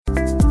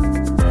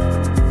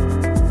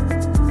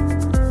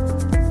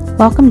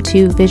Welcome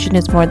to Vision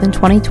is More Than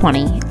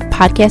 2020, a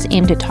podcast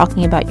aimed at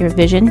talking about your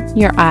vision,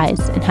 your eyes,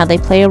 and how they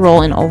play a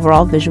role in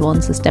overall visual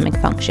and systemic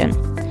function.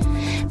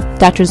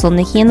 Drs.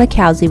 Zolnicki and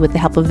Lakowski, with the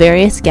help of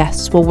various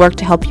guests, will work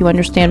to help you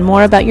understand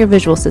more about your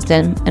visual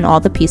system and all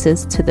the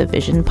pieces to the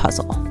vision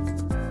puzzle.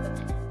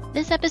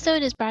 This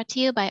episode is brought to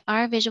you by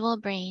Our Visual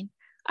Brain.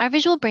 Our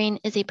Visual Brain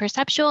is a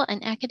perceptual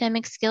and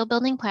academic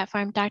skill-building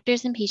platform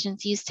doctors and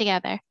patients use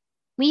together.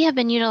 We have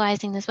been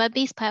utilizing this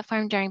web-based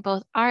platform during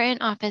both our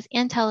in-office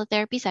and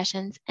teletherapy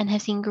sessions and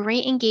have seen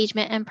great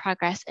engagement and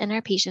progress in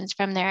our patients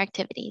from their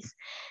activities.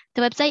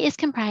 The website is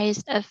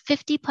comprised of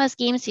 50-plus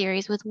game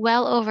series with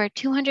well over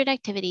 200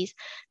 activities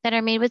that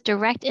are made with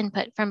direct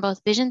input from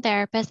both vision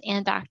therapists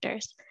and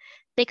doctors.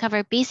 They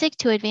cover basic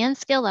to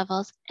advanced skill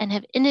levels and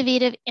have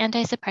innovative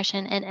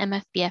anti-suppression and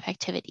MFBF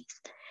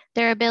activities.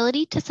 Their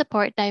ability to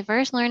support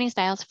diverse learning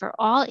styles for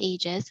all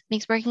ages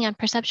makes working on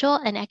perceptual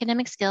and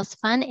academic skills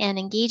fun and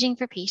engaging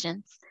for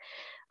patients.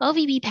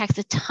 OVB packs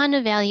a ton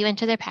of value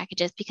into their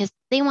packages because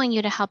they want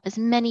you to help as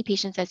many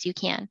patients as you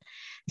can.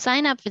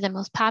 Sign up for the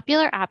most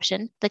popular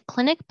option, the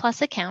Clinic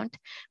Plus account,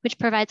 which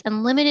provides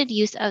unlimited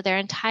use of their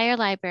entire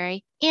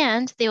library,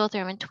 and they will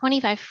throw in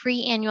 25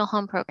 free annual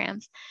home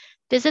programs.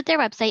 Visit their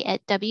website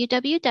at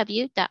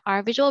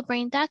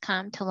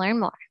www.ourvisualbrain.com to learn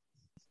more.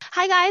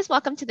 Hi guys,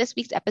 welcome to this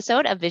week's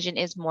episode of Vision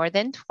is More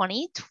Than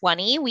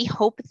 2020. We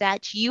hope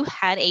that you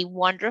had a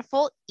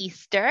wonderful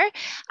Easter.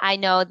 I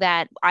know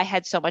that I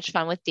had so much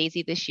fun with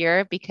Daisy this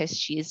year because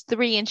she's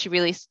 3 and she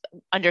really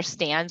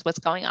understands what's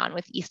going on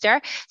with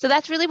Easter. So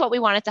that's really what we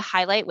wanted to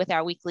highlight with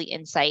our weekly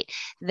insight,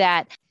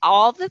 that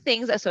all the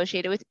things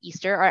associated with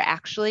Easter are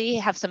actually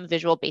have some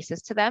visual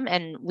basis to them,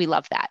 and we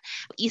love that.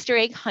 Easter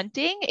egg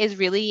hunting is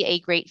really a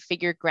great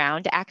figure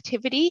ground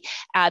activity,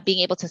 being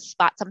able to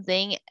spot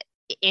something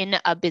in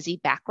a busy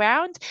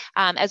background,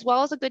 as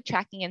well as a good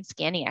tracking and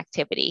scanning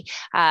activity.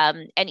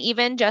 And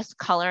even just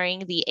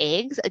coloring the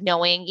eggs,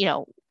 knowing,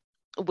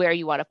 where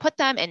you want to put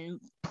them and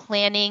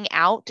planning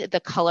out the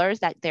colors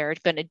that they're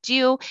going to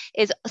do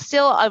is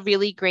still a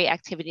really great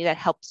activity that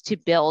helps to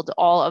build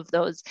all of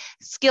those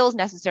skills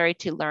necessary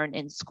to learn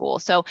in school.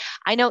 So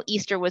I know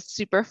Easter was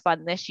super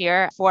fun this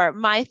year. For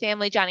my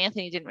family, John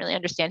Anthony didn't really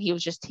understand. He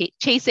was just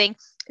chasing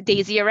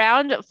Daisy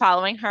around,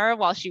 following her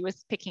while she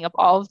was picking up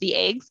all of the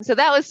eggs. So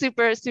that was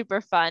super,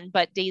 super fun.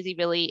 But Daisy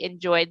really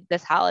enjoyed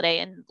this holiday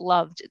and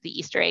loved the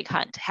Easter egg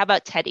hunt. How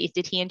about Teddy?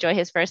 Did he enjoy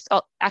his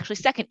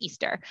second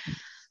Easter?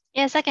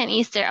 Yeah, second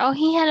Easter. Oh,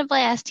 he had a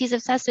blast. He's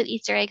obsessed with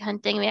Easter egg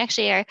hunting. We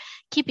actually are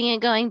keeping it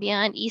going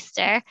beyond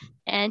Easter.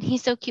 And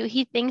he's so cute.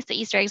 He thinks the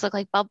Easter eggs look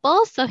like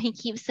bubbles. So he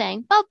keeps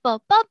saying,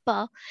 bubble,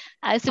 bubble.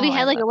 We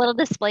had a little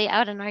display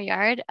out in our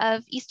yard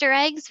of Easter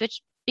eggs,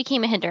 which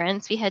became a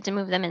hindrance. We had to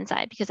move them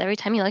inside because every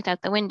time he looked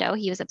out the window,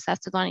 he was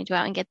obsessed with wanting to go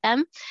out and get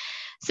them.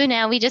 So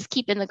now we just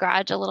keep in the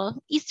garage a little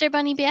Easter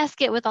bunny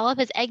basket with all of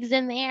his eggs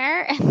in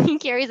there, and he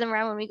carries them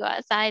around when we go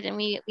outside, and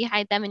we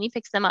hide them and he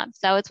picks them up.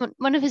 So it's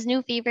one of his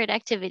new favorite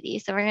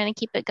activities. So we're going to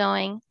keep it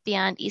going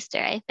beyond Easter,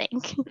 I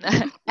think.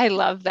 I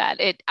love that.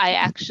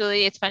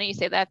 It's funny you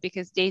say that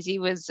because Daisy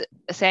was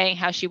saying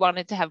how she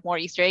wanted to have more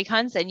Easter egg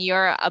hunts, and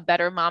you're a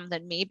better mom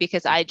than me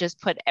because I just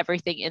put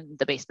everything in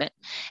the basement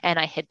and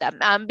I hid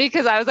them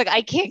because I was like,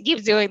 I can't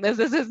keep doing this.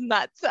 This is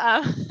nuts.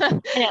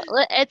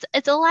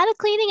 It's a lot of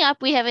cleaning up.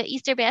 We have an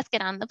Easter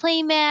basket on the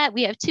play mat.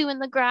 We have 2 in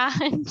the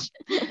garage.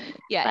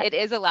 Yeah, it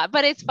is a lot,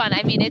 but it's fun.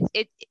 I mean,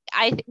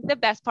 I think the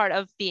best part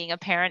of being a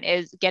parent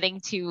is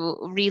getting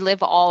to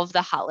relive all of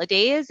the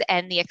holidays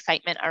and the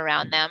excitement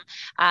around them.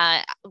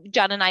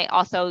 John and I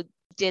also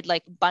did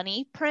like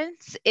bunny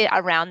prints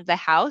around the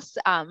house,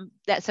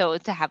 so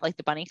to have like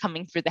the bunny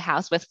coming through the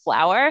house with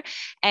flour,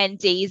 and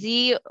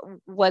Daisy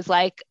was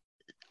like,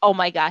 oh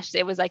my gosh,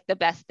 it was like the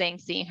best thing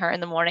seeing her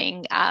in the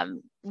morning,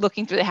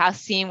 looking through the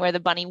house, seeing where the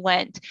bunny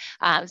went.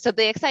 So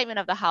the excitement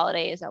of the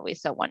holiday is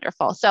always so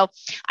wonderful. So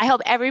I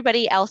hope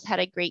everybody else had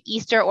a great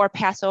Easter or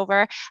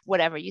Passover,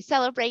 whatever you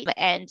celebrate.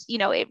 And,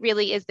 it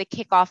really is the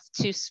kickoff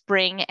to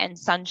spring and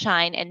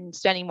sunshine and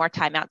spending more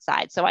time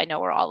outside. So I know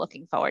we're all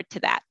looking forward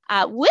to that.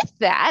 With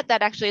that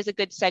actually is a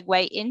good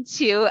segue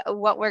into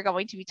what we're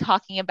going to be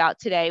talking about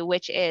today,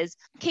 which is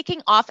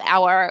kicking off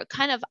our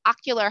kind of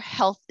ocular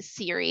health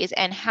series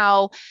and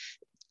how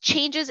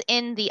changes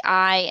in the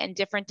eye and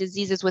different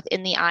diseases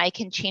within the eye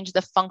can change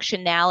the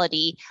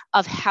functionality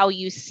of how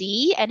you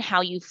see and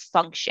how you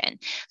function.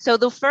 So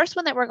the first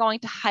one that we're going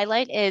to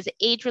highlight is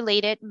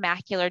age-related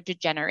macular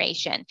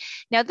degeneration.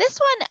 Now, this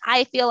one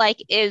I feel like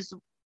is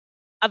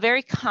a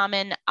very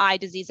common eye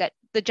disease that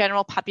the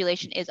general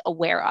population is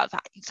aware of.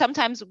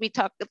 Sometimes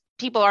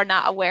people are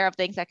not aware of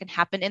things that can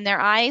happen in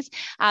their eyes.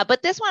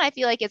 But this one I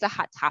feel like is a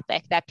hot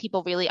topic that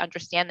people really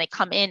understand. They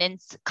come in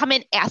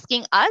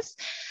asking us,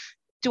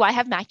 do I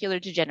have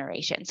macular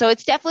degeneration? So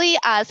it's definitely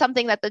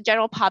something that the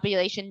general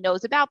population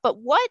knows about, but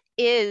what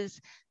is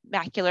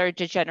macular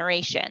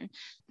degeneration?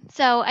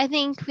 So I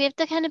think we have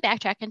to kind of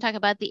backtrack and talk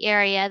about the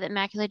area that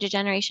macular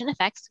degeneration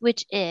affects,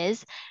 which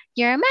is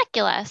your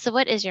macula. So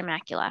what is your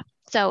macula?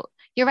 So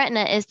Your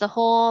retina is the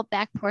whole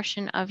back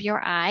portion of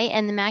your eye,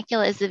 and the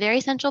macula is the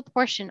very central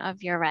portion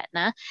of your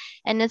retina.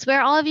 And it's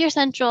where all of your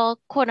central,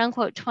 quote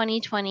unquote,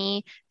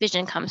 20/20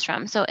 vision comes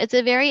from. So it's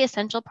a very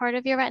essential part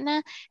of your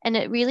retina, and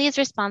it really is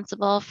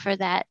responsible for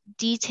that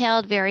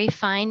detailed, very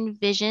fine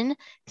vision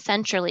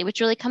centrally,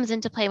 which really comes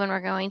into play when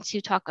we're going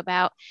to talk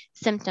about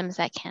symptoms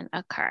that can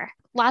occur.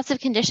 Lots of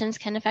conditions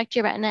can affect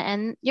your retina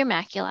and your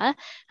macula,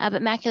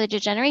 but macular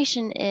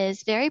degeneration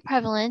is very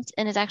prevalent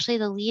and is actually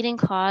the leading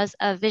cause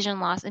of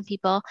vision loss in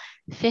people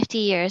 50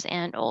 years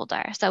and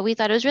older. So we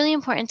thought it was really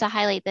important to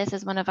highlight this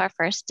as one of our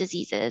first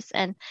diseases.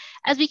 And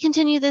as we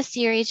continue this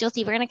series, you'll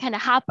see we're going to kind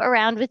of hop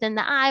around within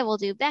the eye. We'll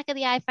do back of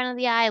the eye, front of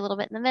the eye, a little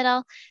bit in the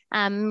middle.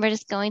 We're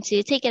just going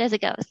to take it as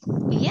it goes.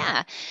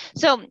 Yeah.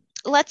 So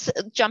let's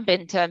jump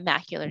into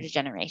macular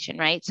degeneration,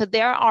 right? So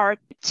there are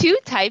two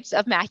types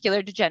of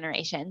macular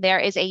degeneration. There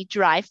is a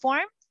dry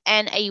form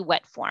and a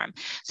wet form.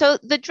 So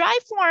the dry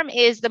form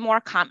is the more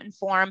common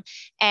form,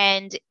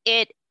 and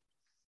it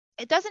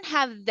doesn't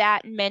have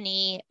that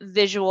many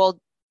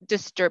visual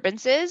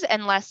disturbances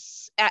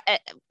unless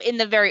in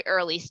the very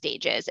early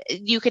stages.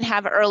 You can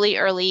have early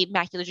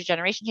macular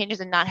degeneration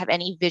changes and not have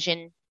any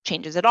vision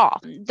changes at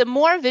all. The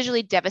more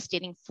visually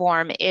devastating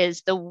form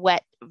is the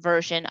wet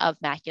version of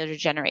macular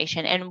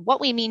degeneration. And what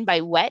we mean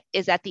by wet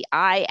is that the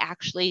eye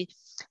actually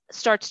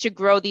starts to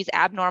grow these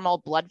abnormal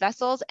blood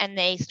vessels, and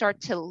they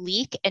start to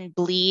leak and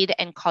bleed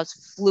and cause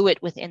fluid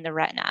within the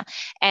retina.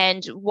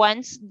 And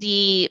once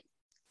the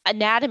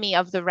anatomy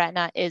of the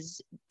retina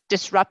is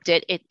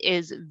disrupted, it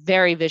is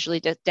very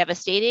visually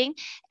devastating,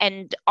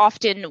 and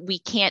often we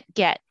can't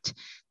get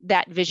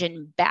that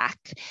vision back,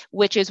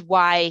 which is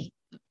why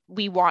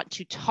we want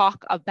to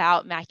talk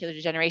about macular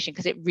degeneration,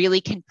 because it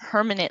really can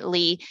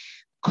permanently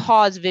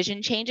cause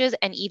vision changes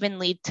and even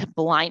lead to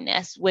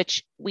blindness,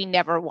 which we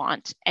never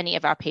want any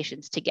of our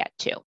patients to get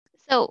to.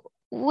 So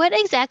what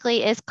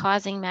exactly is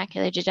causing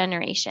macular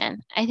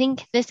degeneration? I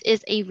think this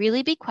is a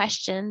really big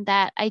question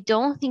that I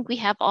don't think we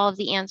have all of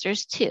the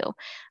answers to.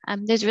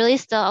 There's really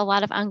still a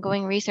lot of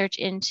ongoing research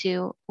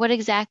into what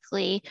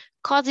exactly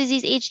causes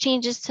these age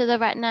changes to the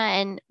retina,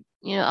 and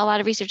a lot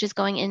of research is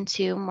going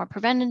into more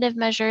preventative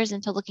measures,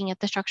 into looking at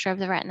the structure of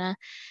the retina.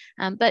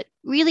 But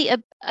really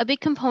a big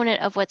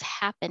component of what's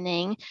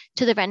happening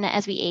to the retina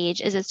as we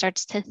age is it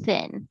starts to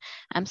thin.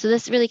 So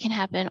this really can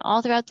happen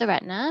all throughout the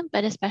retina,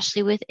 but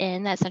especially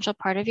within that central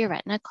part of your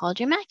retina called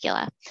your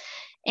macula.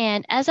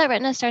 And as that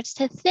retina starts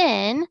to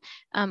thin,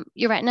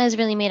 your retina is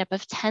really made up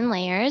of 10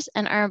 layers,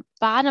 and our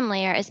bottom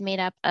layer is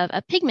made up of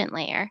a pigment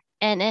layer.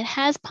 And it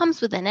has pumps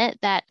within it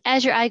that,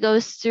 as your eye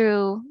goes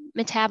through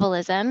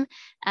metabolism,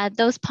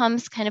 those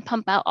pumps kind of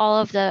pump out all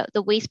of the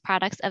waste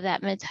products of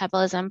that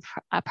metabolism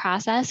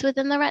process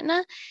within the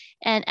retina.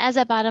 And as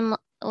that bottom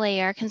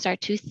layer can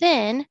start to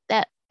thin,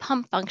 that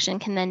pump function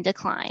can then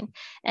decline.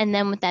 And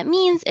then what that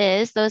means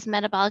is those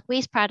metabolic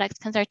waste products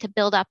can start to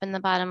build up in the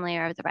bottom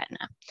layer of the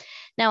retina.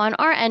 Now, on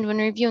our end, when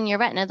reviewing your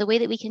retina, the way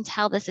that we can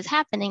tell this is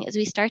happening is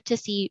we start to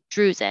see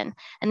drusen.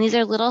 And these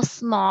are little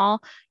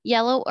small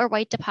yellow or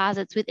white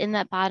deposits within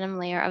that bottom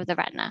layer of the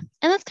retina.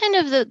 And that's kind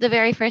of the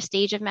very first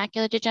stage of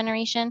macular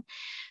degeneration.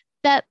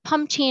 That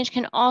pump change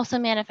can also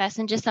manifest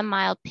in just some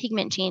mild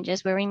pigment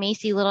changes, where we may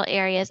see little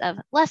areas of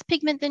less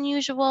pigment than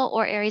usual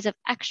or areas of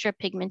extra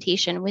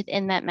pigmentation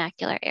within that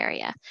macular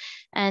area.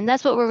 And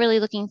that's what we're really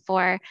looking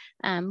for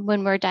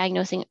when we're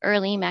diagnosing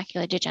early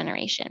macular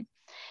degeneration.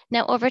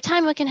 Now, over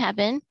time, what can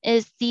happen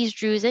is these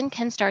drusen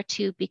can start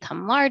to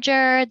become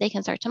larger. They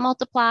can start to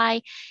multiply.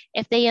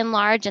 If they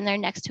enlarge and they're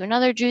next to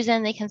another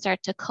drusen, they can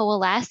start to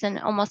coalesce and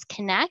almost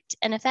connect.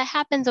 And if that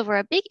happens over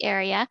a big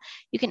area,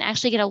 you can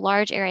actually get a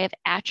large area of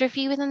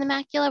atrophy within the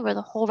macula where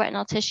the whole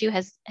retinal tissue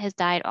has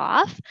died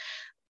off.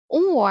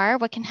 Or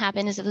what can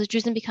happen is if those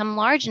drusen become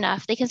large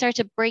enough, they can start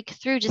to break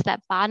through just that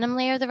bottom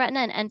layer of the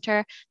retina and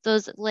enter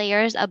those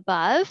layers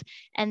above.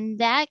 And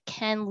that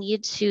can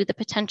lead to the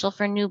potential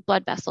for new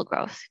blood vessel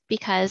growth,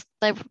 because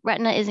the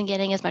retina isn't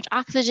getting as much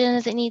oxygen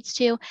as it needs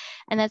to.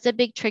 And that's a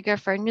big trigger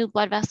for new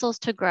blood vessels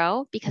to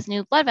grow, because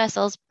new blood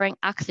vessels bring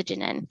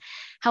oxygen in.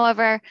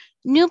 However,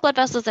 new blood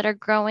vessels that are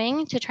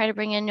growing to try to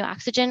bring in new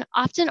oxygen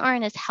often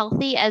aren't as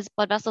healthy as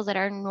blood vessels that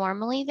are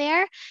normally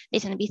there. They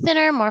tend to be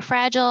thinner, more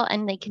fragile,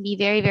 and they can be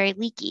very, very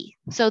leaky.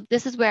 So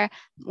this is where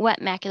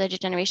wet macular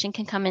degeneration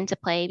can come into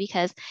play,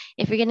 because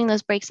if you're getting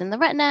those breaks in the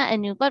retina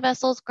and new blood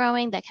vessels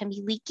growing that can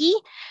be leaky,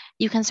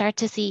 you can start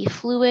to see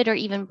fluid or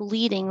even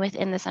bleeding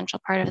within the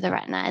central part of the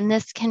retina. And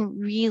this can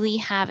really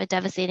have a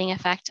devastating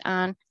effect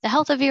on the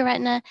health of your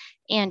retina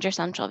and your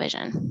central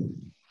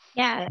vision.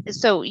 Yeah,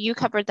 so you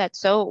covered that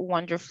so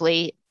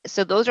wonderfully.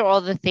 So those are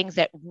all the things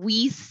that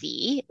we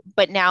see,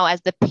 but now as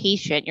the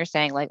patient, you're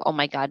saying like, oh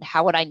my God,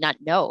 how would I not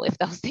know if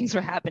those things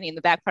were happening in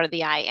the back part of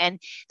the eye? And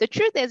the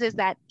truth is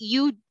that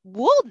you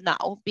will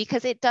know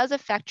because it does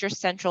affect your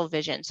central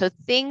vision. So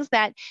things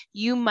that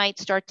you might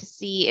start to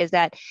see is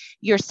that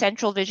your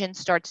central vision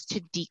starts to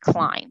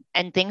decline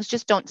and things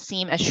just don't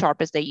seem as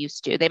sharp as they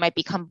used to. They might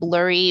become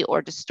blurry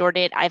or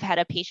distorted. I've had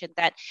a patient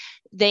that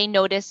they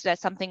noticed that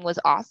something was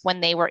off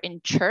when they were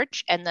in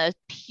church and the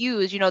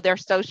pews, they're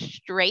so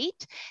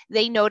straight.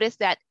 They noticed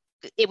that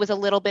it was a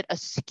little bit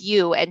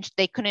askew and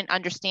they couldn't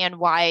understand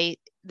why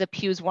the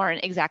pews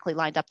weren't exactly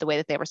lined up the way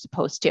that they were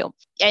supposed to.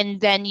 And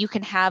then you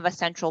can have a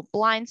central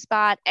blind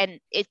spot and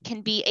it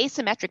can be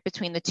asymmetric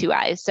between the two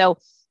eyes. So,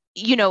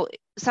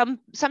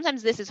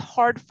 sometimes this is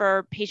hard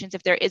for patients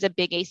if there is a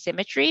big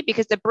asymmetry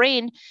because the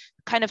brain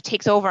kind of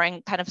takes over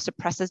and kind of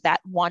suppresses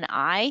that one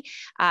eye.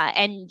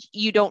 And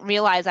you don't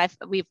realize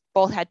we've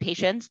both had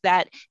patients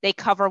that they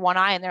cover one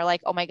eye and they're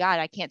like, oh my God,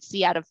 I can't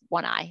see out of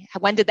one eye.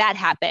 When did that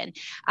happen?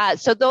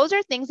 So those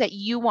are things that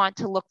you want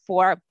to look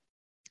for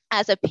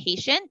as a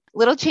patient,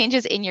 little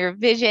changes in your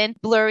vision,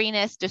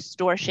 blurriness,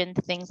 distortion,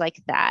 things like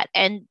that.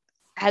 And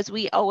as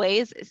we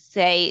always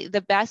say,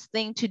 the best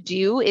thing to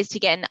do is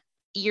to get an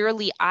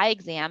yearly eye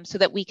exam so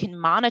that we can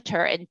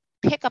monitor and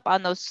pick up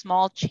on those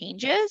small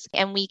changes,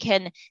 and we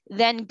can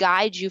then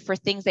guide you for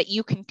things that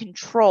you can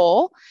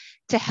control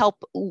to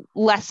help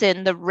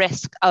lessen the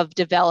risk of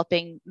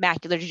developing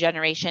macular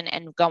degeneration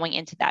and going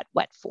into that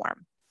wet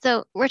form.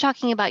 So we're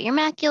talking about your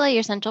macula,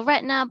 your central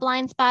retina,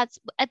 blind spots.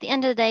 At the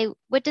end of the day,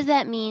 what does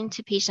that mean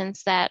to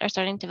patients that are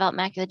starting to develop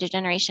macular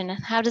degeneration,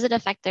 and how does it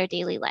affect their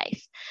daily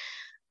life?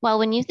 Well,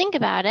 when you think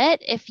about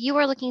it, if you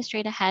are looking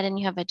straight ahead and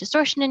you have a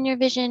distortion in your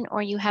vision,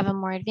 or you have a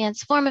more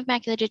advanced form of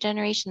macular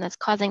degeneration that's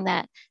causing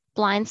that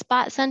blind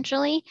spot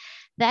centrally,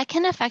 that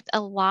can affect a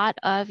lot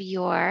of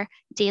your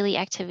daily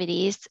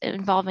activities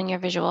involving your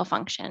visual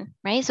function,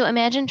 right? So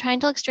imagine trying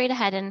to look straight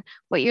ahead and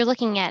what you're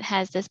looking at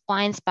has this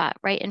blind spot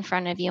right in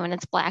front of you and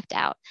it's blacked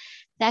out.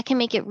 That can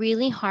make it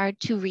really hard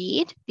to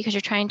read because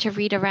you're trying to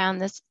read around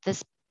this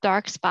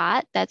dark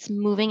spot that's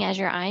moving as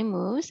your eye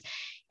moves.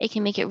 It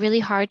can make it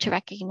really hard to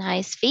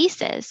recognize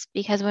faces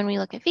because when we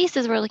look at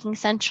faces, we're looking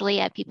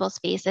centrally at people's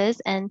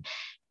faces, and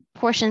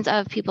portions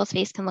of people's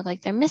face can look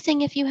like they're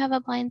missing if you have a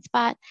blind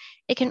spot.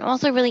 It can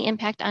also really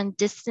impact on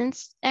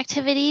distance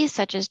activities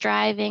such as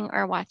driving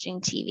or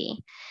watching TV.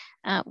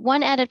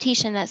 One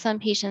adaptation that some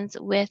patients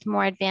with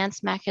more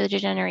advanced macular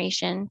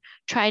degeneration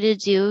try to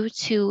do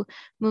to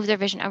move their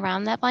vision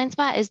around that blind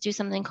spot is do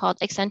something called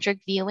eccentric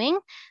viewing,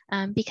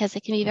 because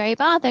it can be very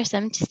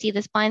bothersome to see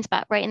this blind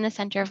spot right in the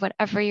center of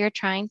whatever you're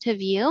trying to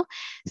view.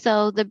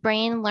 So the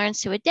brain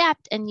learns to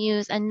adapt and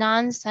use a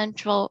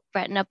non-central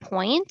retina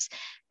point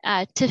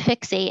to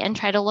fixate and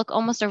try to look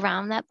almost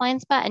around that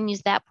blind spot and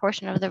use that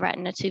portion of the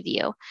retina to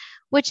view,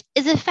 which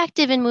is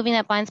effective in moving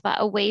that blind spot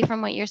away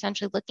from what you're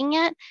essentially looking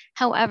at.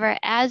 However,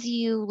 as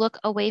you look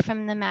away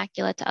from the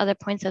macula to other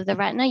points of the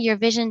retina, your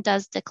vision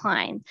does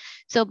decline.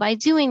 So by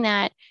doing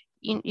that,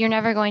 you're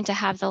never going to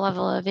have the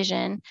level of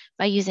vision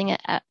by using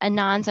a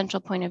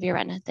non-central point of your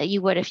retina that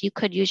you would if you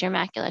could use your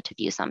macula to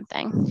view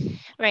something.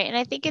 Right. And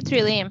I think it's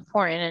really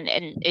important,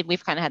 and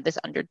we've kind of had this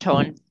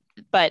undertone,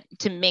 but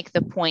to make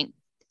the point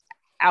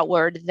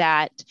outward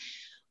that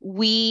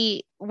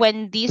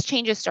when these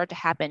changes start to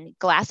happen,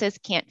 glasses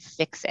can't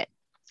fix it.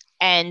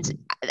 And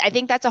I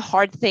think that's a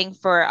hard thing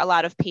for a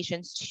lot of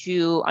patients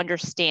to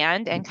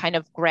understand and kind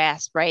of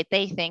grasp, right?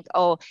 They think,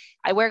 oh,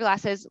 I wear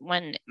glasses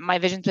when my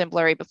vision's been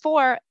blurry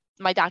before.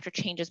 My doctor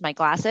changes my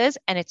glasses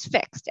and it's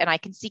fixed and I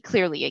can see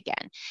clearly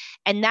again.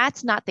 And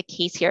that's not the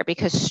case here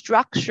because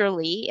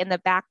structurally in the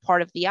back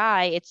part of the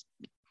eye, it's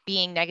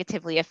being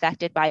negatively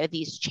affected by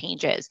these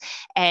changes.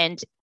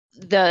 And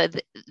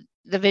the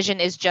vision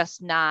is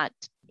just not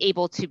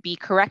able to be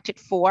corrected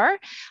for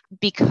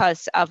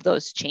because of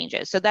those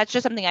changes. So that's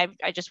just something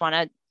I just want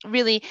to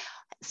really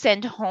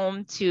send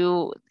home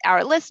to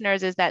our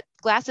listeners is that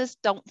glasses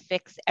don't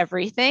fix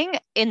everything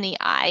in the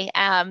eye.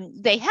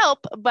 They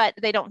help, but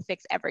they don't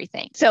fix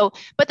everything. So,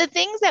 but the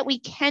things that we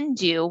can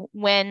do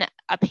when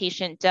a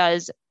patient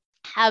does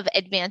have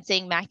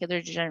advancing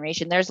macular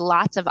degeneration, there's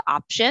lots of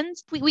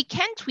options. We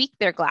can tweak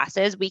their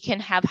glasses. We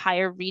can have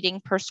higher reading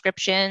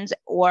prescriptions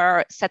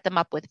or set them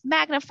up with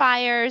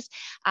magnifiers.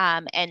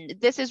 And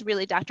this is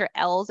really Dr.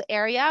 L's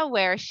area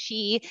where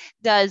she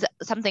does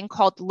something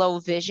called low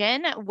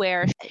vision,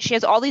 where she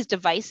has all these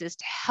devices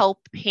to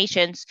help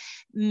patients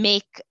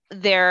make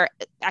their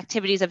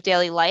activities of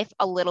daily life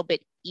a little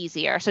bit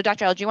easier. So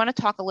Dr. L, do you want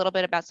to talk a little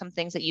bit about some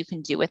things that you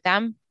can do with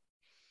them?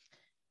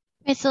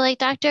 Right, so like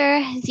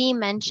Dr. Z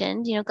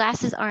mentioned,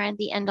 glasses aren't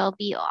the end-all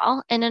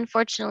be-all. And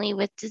unfortunately,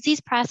 with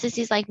disease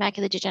processes like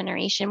macular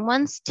degeneration,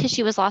 once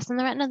tissue is lost in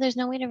the retina, there's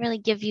no way to really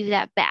give you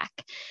that back.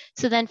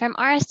 So then from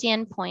our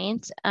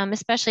standpoint,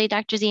 especially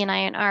Dr. Z and I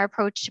in our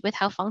approach with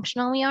how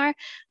functional we are,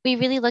 we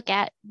really look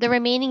at the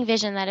remaining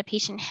vision that a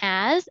patient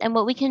has and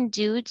what we can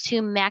do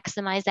to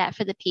maximize that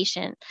for the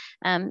patient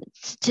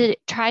to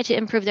try to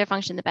improve their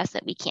function the best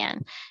that we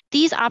can.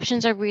 These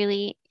options are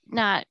really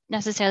not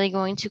necessarily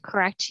going to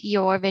correct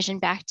your vision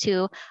back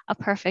to a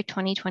perfect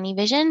 20/20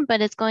 vision,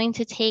 but it's going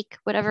to take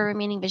whatever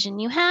remaining vision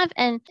you have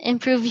and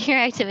improve your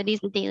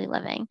activities of daily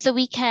living. So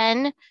we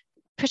can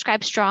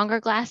prescribe stronger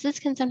glasses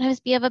can sometimes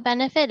be of a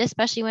benefit,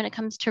 especially when it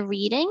comes to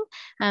reading.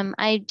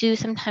 I do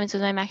sometimes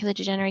with my macular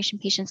degeneration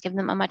patients give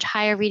them a much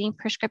higher reading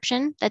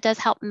prescription that does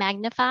help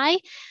magnify.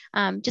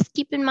 Just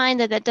keep in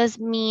mind that does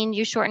mean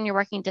you shorten your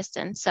working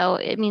distance. So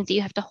it means that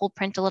you have to hold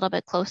print a little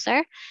bit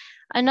closer.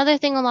 Another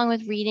thing along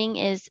with reading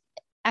is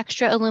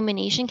extra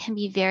illumination can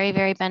be very,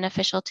 very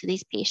beneficial to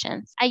these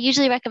patients. I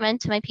usually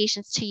recommend to my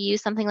patients to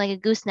use something like a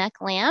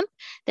gooseneck lamp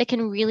that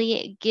can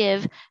really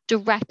give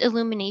direct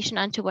illumination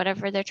onto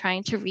whatever they're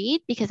trying to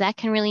read, because that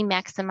can really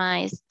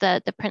maximize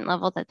the print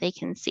level that they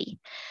can see.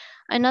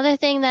 Another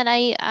thing that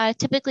I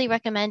typically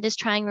recommend is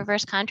trying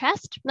reverse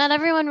contrast. Not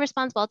everyone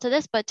responds well to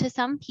this, but to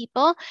some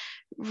people,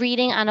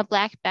 reading on a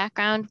black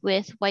background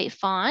with white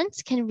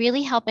fonts can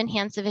really help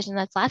enhance the vision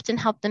that's left and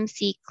help them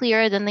see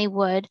clearer than they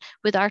would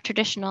with our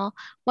traditional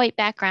white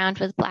background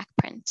with black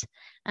print.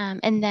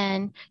 And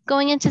then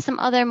going into some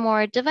other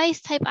more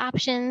device type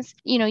options,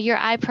 your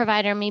eye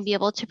provider may be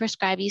able to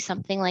prescribe you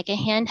something like a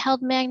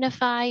handheld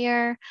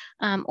magnifier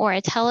or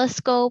a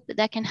telescope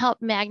that can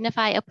help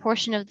magnify a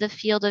portion of the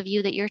field of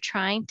view that you're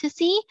trying to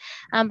see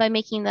by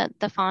making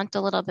the font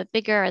a little bit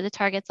bigger or the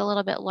targets a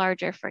little bit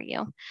larger for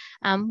you.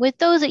 With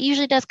those, it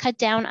usually does cut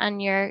down on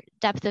your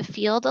depth of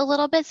field a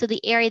little bit. So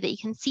the area that you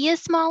can see is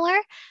smaller,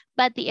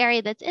 but the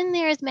area that's in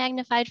there is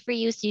magnified for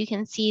you so you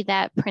can see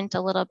that print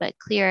a little bit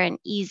clearer and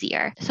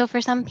easier. So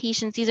for some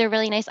patients, these are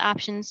really nice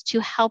options to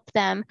help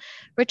them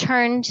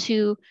return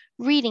to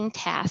reading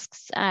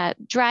tasks,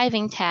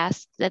 driving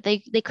tasks that they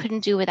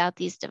couldn't do without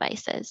these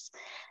devices.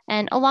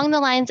 And along the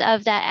lines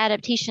of that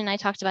adaptation, I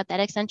talked about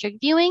that eccentric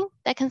viewing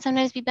that can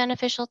sometimes be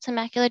beneficial to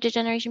macular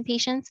degeneration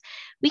patients.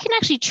 We can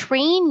actually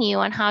train you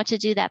on how to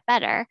do that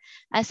better.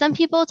 Some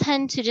people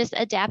tend to just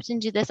adapt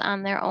and do this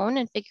on their own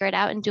and figure it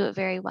out and do it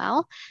very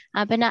well,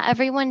 but not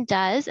everyone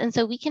does. And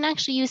so we can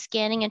actually use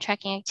scanning and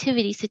tracking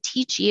activities to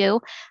teach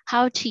you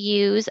how to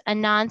use a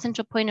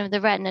non-central point of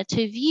the retina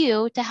to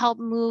view to help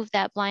move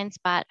that blind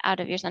spot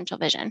out of your central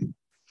vision.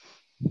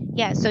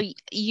 Yeah, so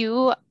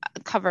you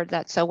covered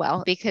that so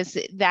well, because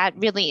that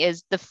really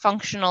is the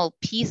functional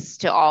piece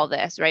to all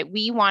this, right?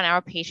 We want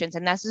our patients,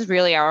 and this is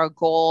really our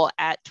goal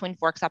at Twin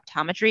Forks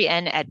Optometry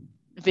and at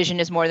Vision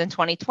is More Than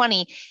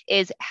 2020,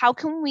 is how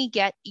can we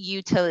get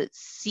you to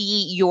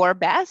see your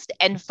best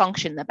and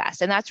function the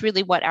best? And that's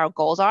really what our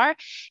goals are.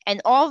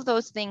 And all of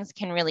those things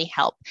can really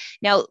help.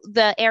 Now,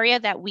 the area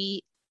that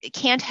we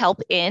can't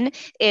help in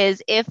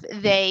is if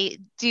they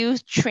do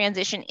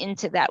transition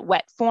into that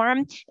wet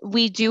form,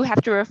 we do have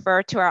to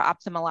refer to our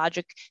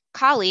ophthalmologic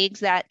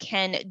colleagues that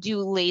can do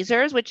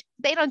lasers, which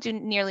they don't do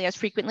nearly as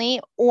frequently,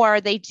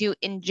 or they do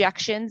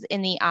injections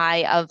in the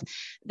eye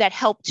that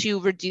help to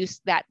reduce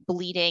that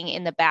bleeding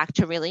in the back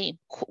to really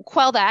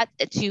quell that,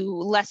 to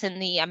lessen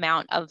the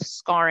amount of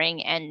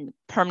scarring and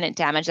permanent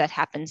damage that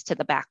happens to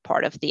the back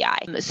part of the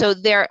eye. So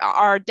there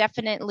are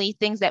definitely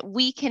things that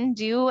we can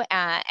do,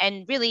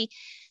 and really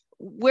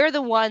we're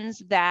the ones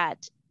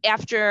that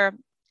after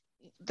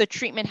the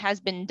treatment has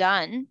been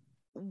done,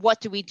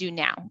 what do we do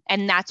now?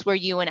 And that's where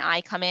you and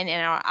I come in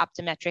and our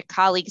optometric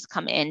colleagues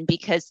come in,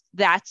 because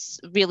that's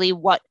really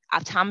what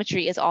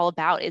optometry is all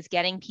about, is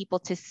getting people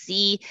to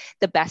see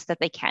the best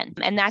that they can.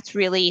 And that's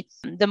really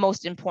the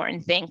most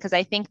important thing, because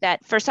I think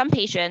that for some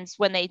patients,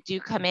 when they do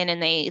come in and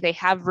they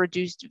have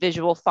reduced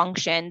visual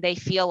function, they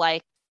feel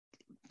like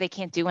they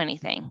can't do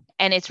anything.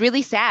 And it's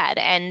really sad.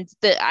 And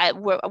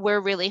we're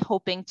really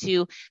hoping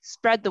to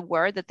spread the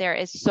word that there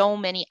is so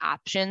many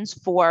options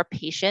for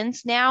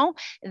patients now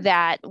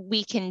that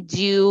we can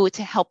do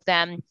to help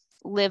them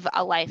live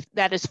a life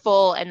that is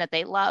full and that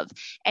they love.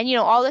 And,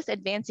 all this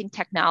advancing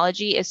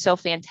technology is so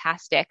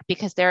fantastic,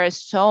 because there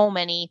is so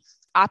many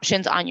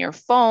options on your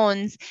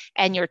phones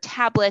and your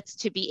tablets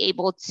to be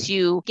able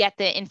to get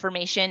the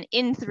information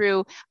in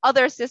through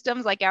other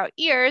systems like our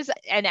ears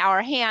and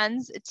our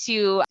hands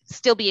to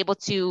still be able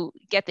to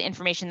get the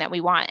information that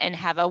we want and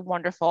have a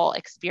wonderful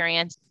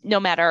experience no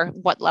matter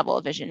what level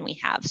of vision we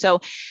have.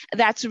 So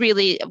that's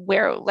really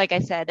where, like I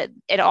said,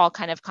 it all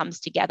kind of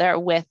comes together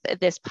with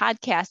this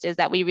podcast, is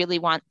that we really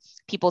want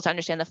people to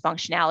understand the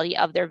functionality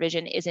of their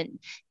vision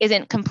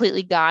isn't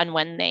completely gone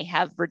when they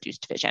have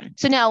reduced vision.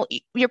 So now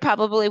you're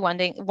probably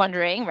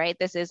wondering, right?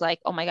 This is like,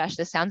 oh my gosh,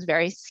 this sounds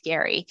very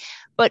scary,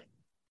 but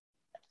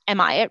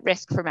am I at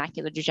risk for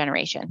macular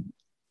degeneration?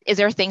 Is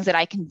there things that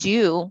I can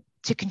do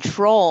to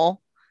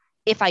control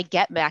if I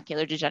get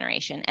macular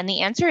degeneration? And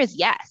the answer is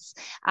yes.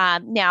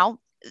 Now,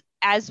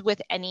 as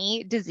with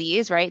any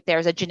disease, right,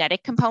 there's a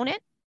genetic component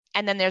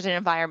and then there's an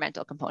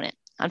environmental component.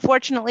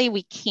 Unfortunately,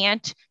 we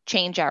can't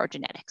change our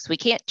genetics. We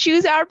can't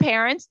choose our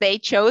parents. They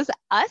chose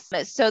us.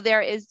 So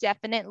there is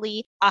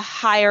definitely a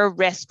higher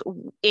risk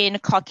in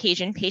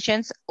Caucasian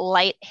patients.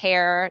 Light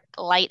hair,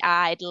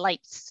 light-eyed,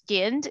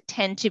 light-skinned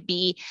tend to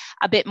be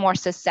a bit more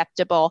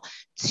susceptible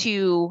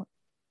to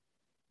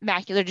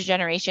macular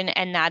degeneration.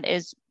 And that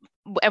is,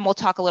 and we'll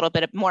talk a little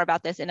bit more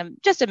about this in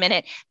just a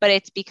minute, but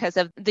it's because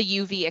of the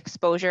UV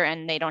exposure,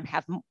 and they don't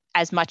have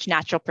as much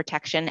natural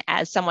protection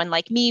as someone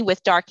like me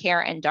with dark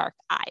hair and dark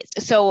eyes.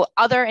 So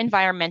other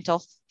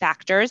environmental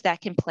factors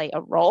that can play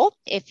a role,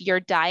 if your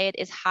diet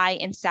is high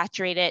in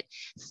saturated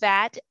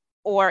fat,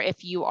 or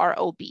if you are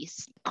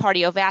obese,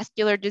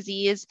 cardiovascular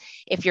disease,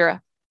 if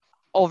you're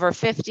over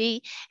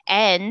 50,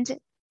 and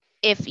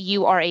if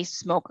you are a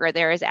smoker,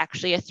 there is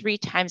actually a 3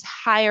 times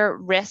higher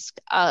risk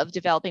of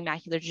developing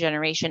macular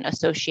degeneration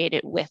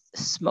associated with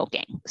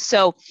smoking.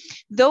 So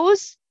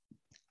those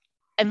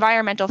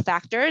environmental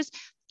factors,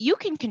 you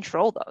can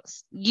control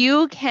those.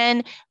 You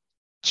can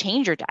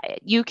change your diet.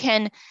 You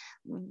can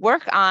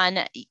work on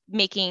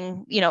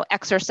making,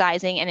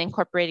 exercising and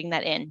incorporating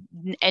that in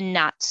and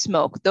not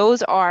smoke.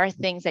 Those are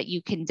things that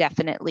you can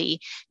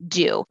definitely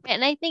do.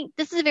 And I think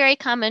this is a very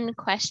common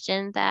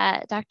question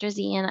that Dr.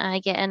 Z and I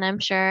get, and I'm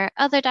sure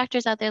other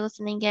doctors out there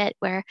listening get,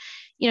 where,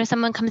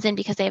 someone comes in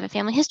because they have a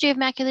family history of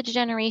macular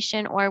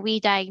degeneration, or we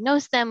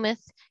diagnose them with,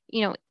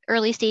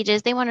 early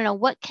stages. They want to know,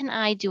 what can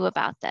I do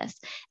about this?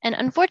 And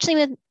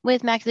unfortunately,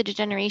 with macular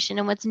degeneration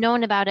and what's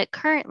known about it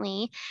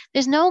currently,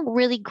 there's no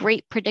really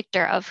great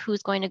predictor of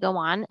who's going to go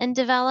on and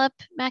develop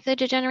macular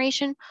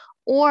degeneration,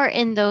 or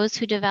in those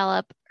who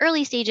develop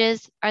early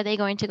stages, are they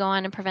going to go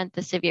on and prevent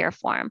the severe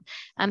form?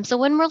 So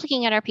when we're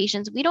looking at our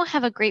patients, we don't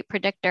have a great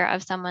predictor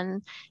of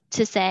someone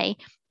to say,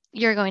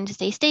 you're going to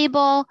stay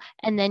stable,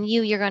 and then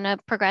you're going to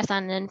progress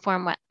on and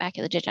inform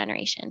macular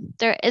degeneration.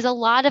 There is a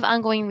lot of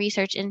ongoing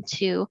research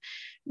into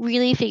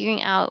really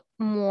figuring out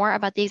more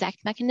about the exact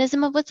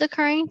mechanism of what's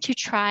occurring to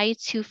try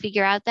to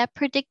figure out that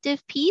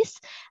predictive piece.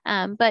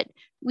 But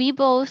we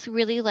both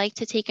really like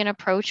to take an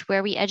approach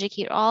where we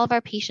educate all of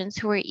our patients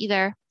who are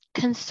either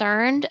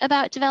concerned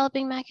about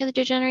developing macular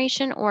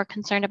degeneration or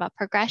concerned about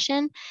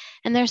progression.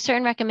 And there are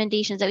certain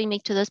recommendations that we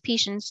make to those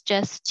patients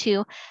just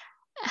to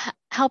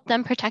help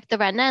them protect the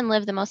retina and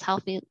live the most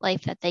healthy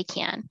life that they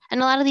can.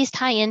 And a lot of these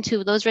tie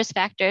into those risk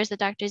factors that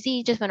Dr.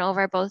 Z just went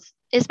over, both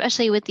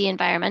especially with the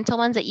environmental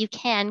ones that you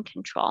can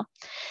control.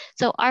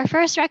 So our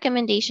first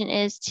recommendation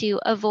is to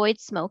avoid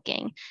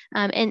smoking.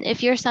 And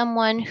if you're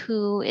someone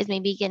who is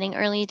maybe getting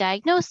early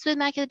diagnosed with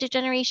macular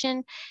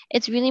degeneration,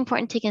 it's really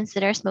important to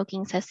consider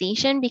smoking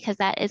cessation, because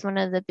that is one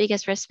of the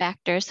biggest risk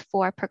factors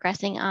for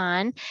progressing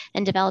on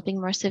and developing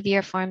more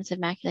severe forms of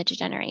macular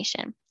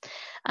degeneration.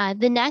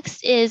 The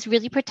next is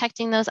really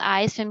protecting those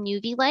eyes from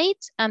UV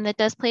light. That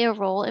does play a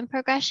role in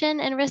progression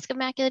and risk of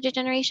macular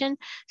degeneration.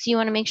 So you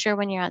want to make sure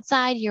when you're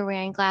outside, you're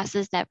wearing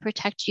glasses that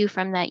protect you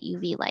from that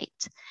UV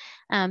light.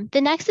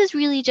 The next is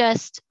really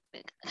just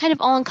kind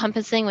of all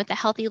encompassing with a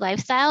healthy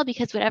lifestyle,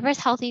 because whatever is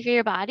healthy for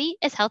your body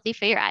is healthy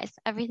for your eyes.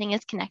 Everything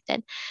is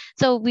connected.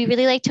 So we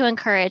really like to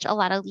encourage a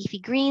lot of leafy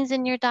greens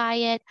in your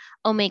diet,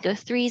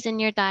 omega-3s in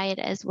your diet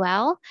as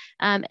well.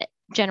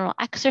 General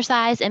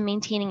exercise and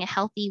maintaining a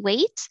healthy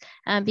weight,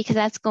 because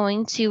that's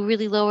going to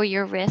really lower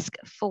your risk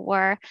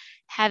for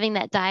having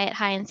that diet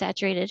high in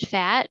saturated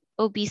fat,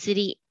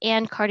 obesity,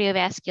 and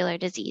cardiovascular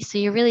disease. So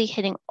you're really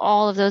hitting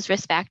all of those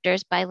risk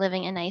factors by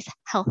living a nice,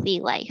 healthy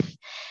life.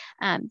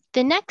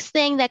 The next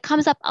thing that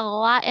comes up a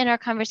lot in our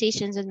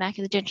conversations with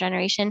macular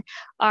degeneration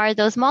are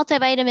those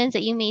multivitamins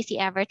that you may see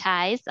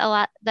advertised.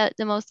 The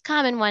most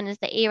common one is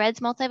the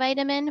AREDS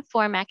multivitamin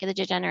for macular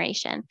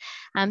degeneration.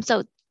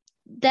 So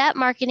that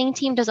marketing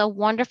team does a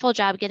wonderful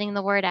job getting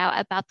the word out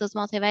about those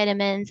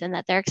multivitamins and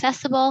that they're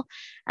accessible.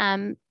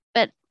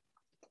 But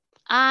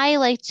I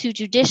like to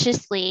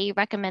judiciously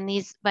recommend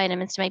these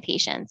vitamins to my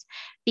patients,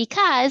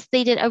 because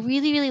they did a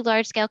really, really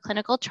large scale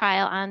clinical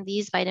trial on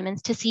these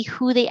vitamins to see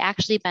who they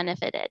actually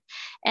benefited.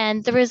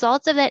 And the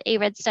results of that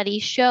ARED study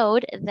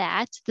showed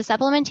that the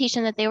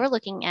supplementation that they were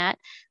looking at,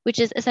 which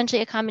is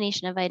essentially a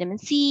combination of vitamin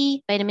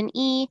C, vitamin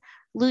E,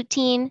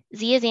 lutein,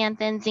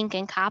 zeaxanthin, zinc,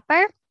 and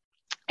copper,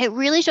 it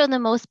really showed the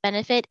most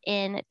benefit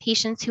in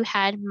patients who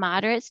had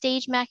moderate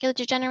stage macular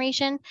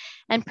degeneration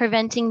and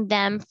preventing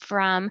them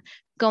from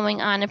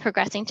going on and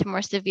progressing to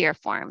more severe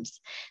forms.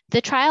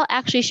 The trial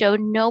actually showed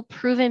no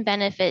proven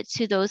benefit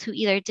to those who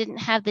either didn't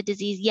have the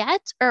disease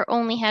yet or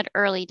only had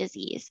early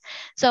disease.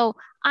 So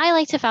I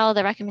like to follow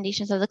the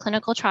recommendations of the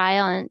clinical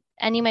trial, and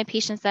any of my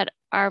patients that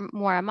are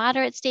more a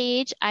moderate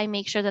stage, I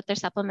make sure that they're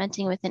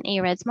supplementing with an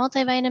AREDS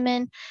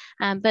multivitamin.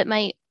 But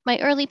my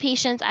early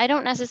patients, I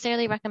don't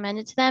necessarily recommend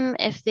it to them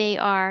if they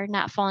are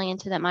not falling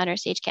into that moderate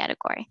stage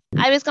category.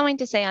 I was going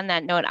to say on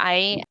that note,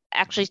 I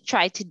actually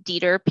try to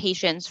deter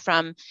patients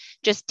from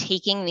just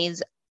taking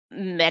these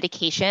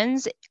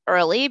medications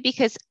early,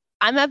 because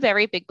I'm a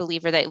very big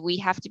believer that we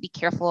have to be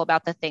careful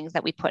about the things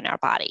that we put in our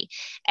body.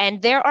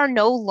 And there are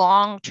no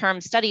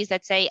long-term studies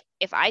that say,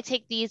 if I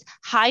take these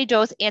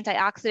high-dose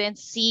antioxidants,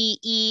 C,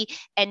 E,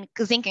 and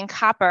zinc and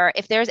copper,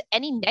 if there's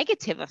any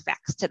negative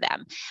effects to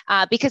them,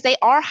 because they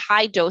are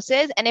high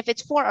doses. And if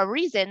it's for a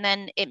reason,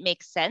 then it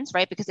makes sense,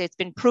 right? Because it's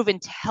been proven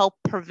to help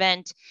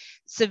prevent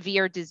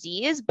severe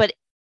disease. But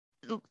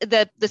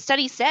the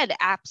study said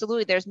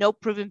absolutely there's no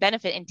proven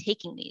benefit in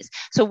taking these.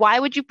 So why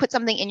would you put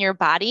something in your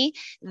body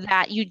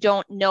that you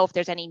don't know if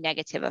there's any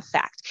negative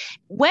effect?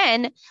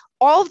 When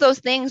all of those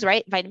things,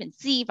 right, vitamin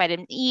C,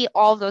 vitamin E,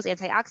 all of those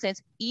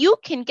antioxidants, you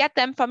can get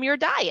them from your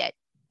diet.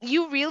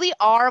 you really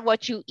are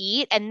what you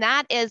eat. And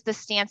that is the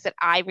stance that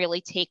I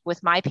really take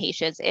with my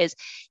patients is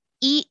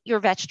eat your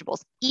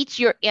vegetables, eat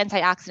your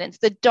antioxidants.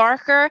 The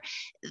darker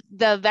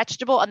the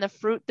vegetable and the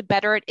fruit, the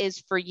better it is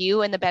for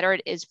you and the better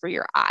it is for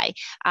your eye.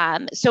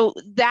 So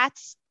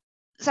that's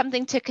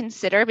something to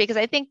consider, because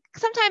I think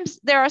sometimes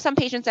there are some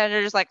patients that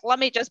are just like, let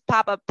me just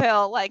pop a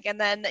pill, like, and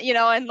then,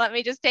 and let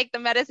me just take the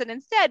medicine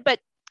instead. But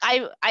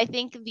I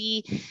think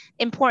the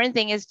important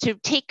thing is to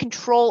take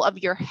control of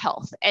your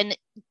health. And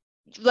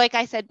like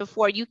I said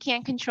before, you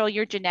can't control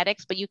your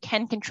genetics, but you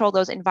can control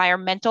those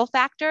environmental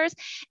factors,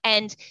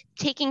 and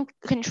taking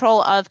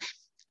control of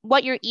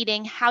what you're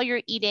eating, how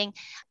you're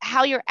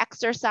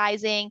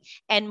exercising,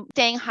 and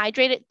staying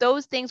hydrated.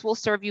 Those things will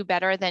serve you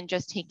better than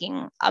just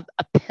taking a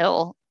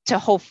pill to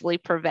hopefully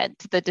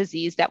prevent the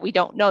disease that we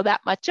don't know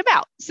that much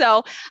about.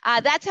 So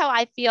that's how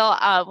I feel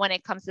when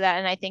it comes to that.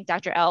 And I think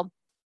Dr. L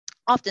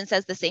often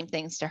says the same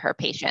things to her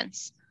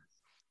patients.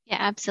 Yeah,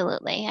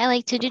 absolutely. I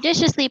like to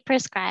judiciously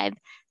prescribe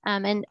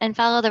and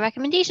follow the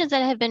recommendations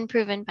that have been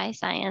proven by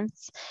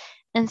science.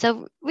 And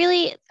so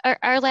really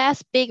our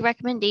last big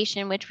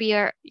recommendation, which we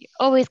are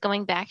always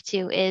going back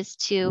to, is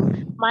to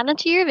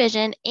monitor your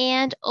vision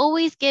and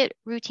always get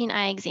routine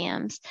eye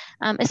exams,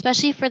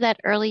 especially for that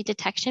early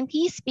detection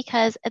piece,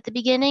 because at the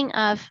beginning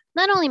of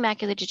not only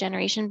macular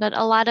degeneration, but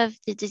a lot of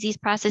the disease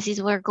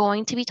processes we're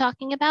going to be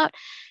talking about,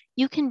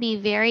 you can be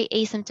very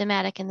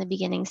asymptomatic in the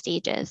beginning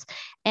stages.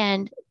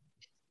 And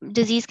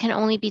disease can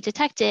only be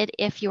detected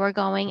if you are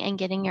going and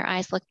getting your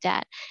eyes looked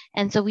at.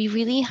 And so we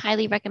really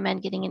highly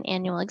recommend getting an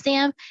annual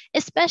exam,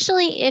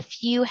 especially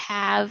if you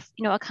have,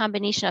 a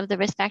combination of the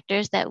risk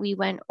factors that we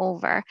went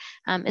over,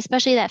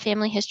 especially that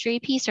family history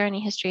piece or any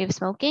history of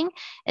smoking.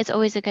 It's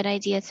always a good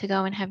idea to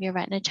go and have your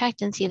retina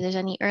checked and see if there's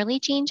any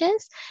early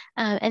changes.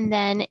 And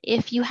then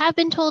if you have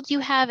been told you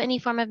have any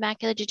form of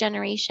macular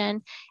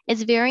degeneration,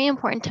 it's very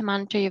important to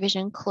monitor your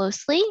vision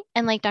closely.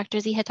 And like Dr.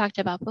 Z had talked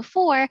about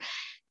before,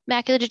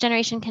 macular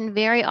degeneration can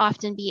very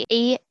often be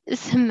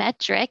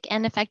asymmetric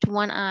and affect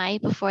one eye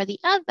before the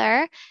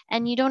other,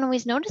 and you don't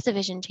always notice a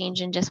vision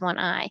change in just one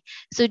eye.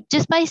 So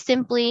just by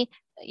simply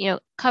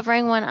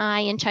covering one eye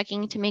and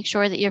checking to make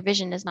sure that your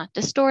vision is not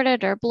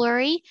distorted or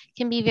blurry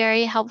can be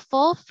very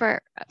helpful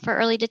for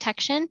early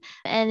detection.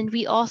 And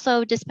we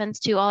also dispense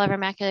to all of our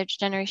macular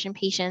degeneration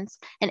patients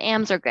an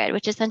Amsor grid,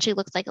 which essentially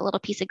looks like a little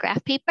piece of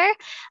graph paper.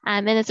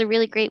 And it's a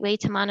really great way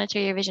to monitor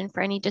your vision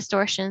for any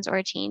distortions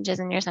or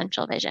changes in your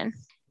central vision.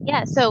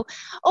 Yeah, so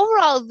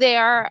overall,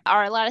 there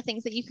are a lot of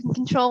things that you can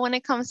control when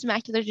it comes to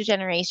macular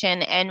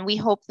degeneration. And we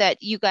hope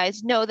that you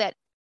guys know that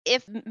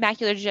if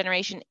macular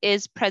degeneration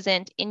is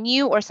present in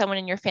you or someone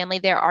in your family,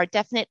 there are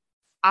definite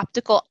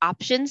optical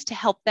options to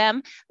help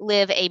them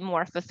live a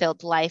more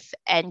fulfilled life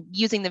and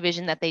using the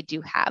vision that they do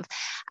have.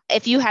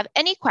 If you have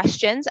any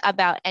questions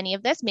about any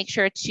of this, make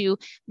sure to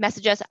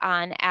message us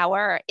on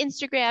our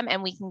Instagram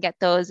and we can get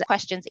those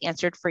questions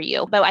answered for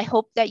you. But I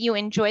hope that you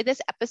enjoyed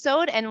this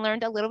episode and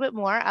learned a little bit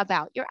more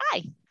about your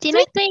eye. See you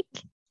next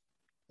week.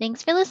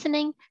 Thanks for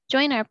listening.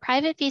 Join our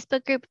private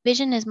Facebook group,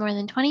 Vision is More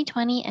Than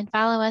 2020, and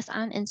follow us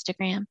on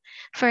Instagram.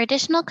 For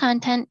additional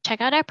content,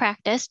 check out our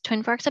practice,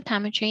 Twin Forks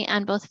Optometry,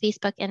 on both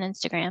Facebook and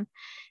Instagram.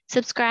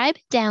 Subscribe,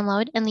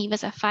 download, and leave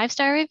us a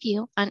 5-star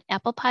review on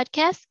Apple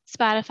Podcasts,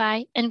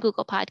 Spotify, and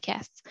Google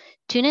Podcasts.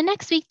 Tune in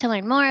next week to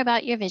learn more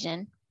about your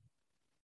vision.